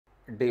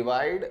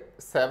divide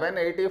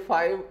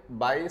 785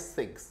 by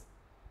 6.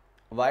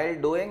 While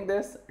doing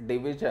this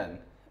division,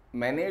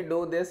 many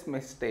do this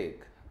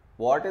mistake.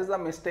 What is the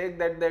mistake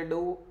that they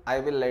do? I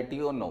will let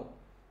you know.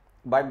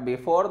 But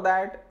before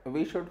that,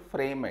 we should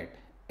frame it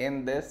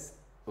in this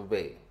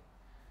way.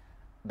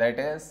 That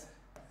is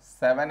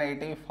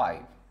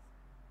 785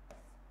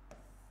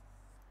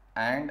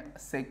 and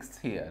 6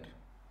 here.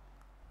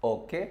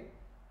 Okay.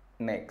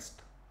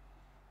 Next.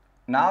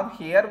 Now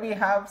here we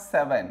have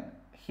 7.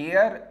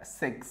 Here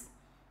 6.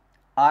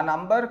 A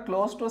number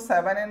close to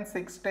 7 in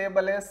 6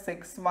 table is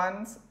 6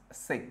 ones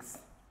 6.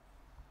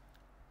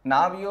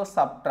 Now you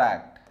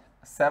subtract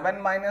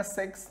 7 minus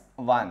 6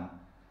 1.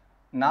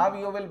 Now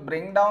you will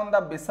bring down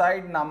the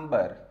beside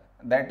number,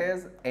 that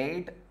is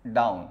 8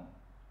 down.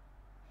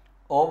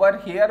 Over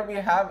here we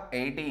have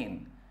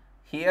 18.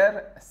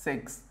 Here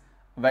 6.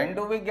 When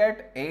do we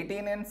get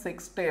 18 in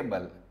 6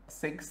 table?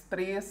 6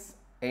 3s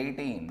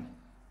 18.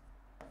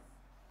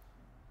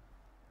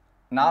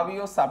 Now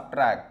you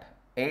subtract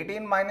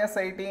 18 minus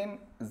 18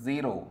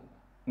 0.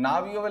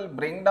 Now you will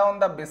bring down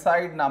the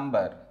beside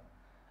number,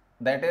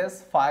 that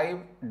is 5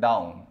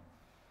 down.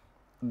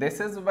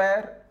 This is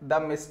where the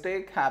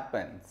mistake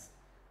happens,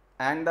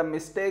 and the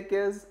mistake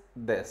is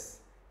this.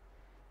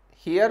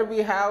 Here we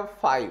have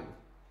 5.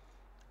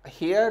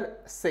 Here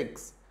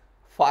 6.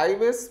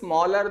 5 is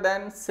smaller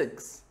than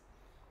 6.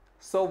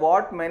 So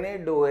what many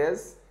do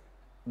is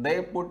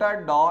they put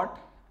a dot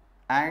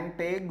and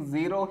take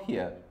 0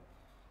 here,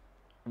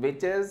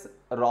 which is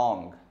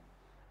wrong.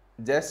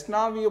 Just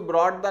now you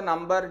brought the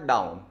number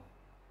down,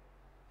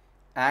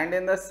 and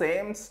in the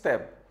same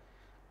step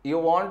you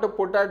want to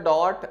put a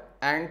dot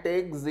and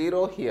take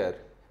 0 here,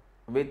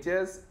 which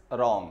is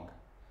wrong.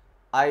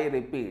 I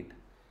repeat,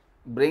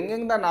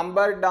 bringing the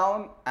number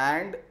down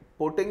and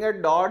putting a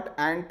dot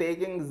and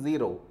taking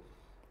 0,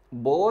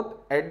 both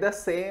at the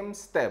same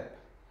step,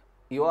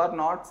 you are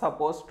not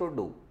supposed to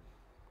do.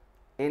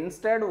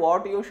 Instead,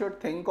 what you should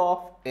think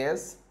of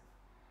is,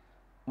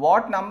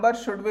 what number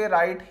should we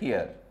write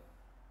here?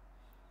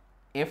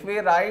 If we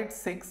write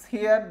 6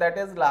 here, that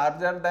is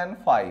larger than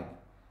 5.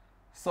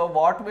 So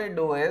what we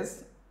do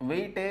is,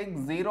 we take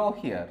 0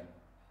 here.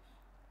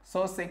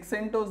 So 6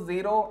 into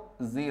 0,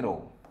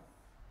 0.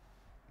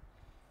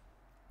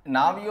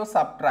 Now you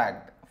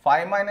subtract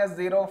 5 minus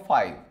 0,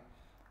 5.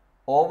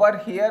 Over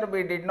here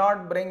we did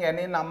not bring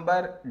any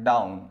number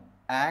down,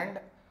 and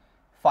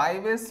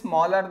 5 is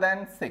smaller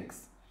than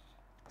 6.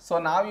 So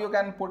now you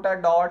can put a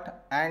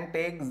dot and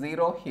take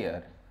 0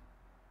 here.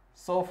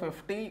 So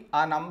 50,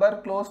 a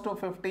number close to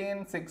 50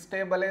 in 6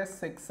 table is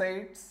 6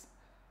 8s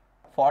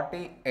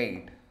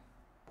 48.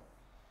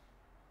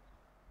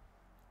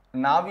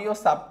 Now you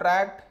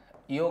subtract,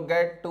 you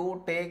get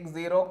 2, take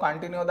 0,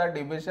 continue the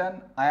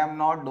division. I am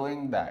not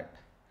doing that.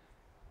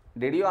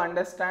 Did you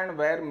understand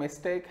where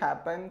mistake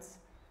happens?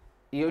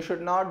 You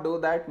should not do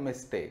that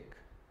mistake.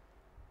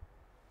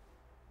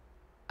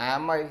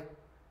 Am I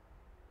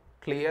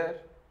clear?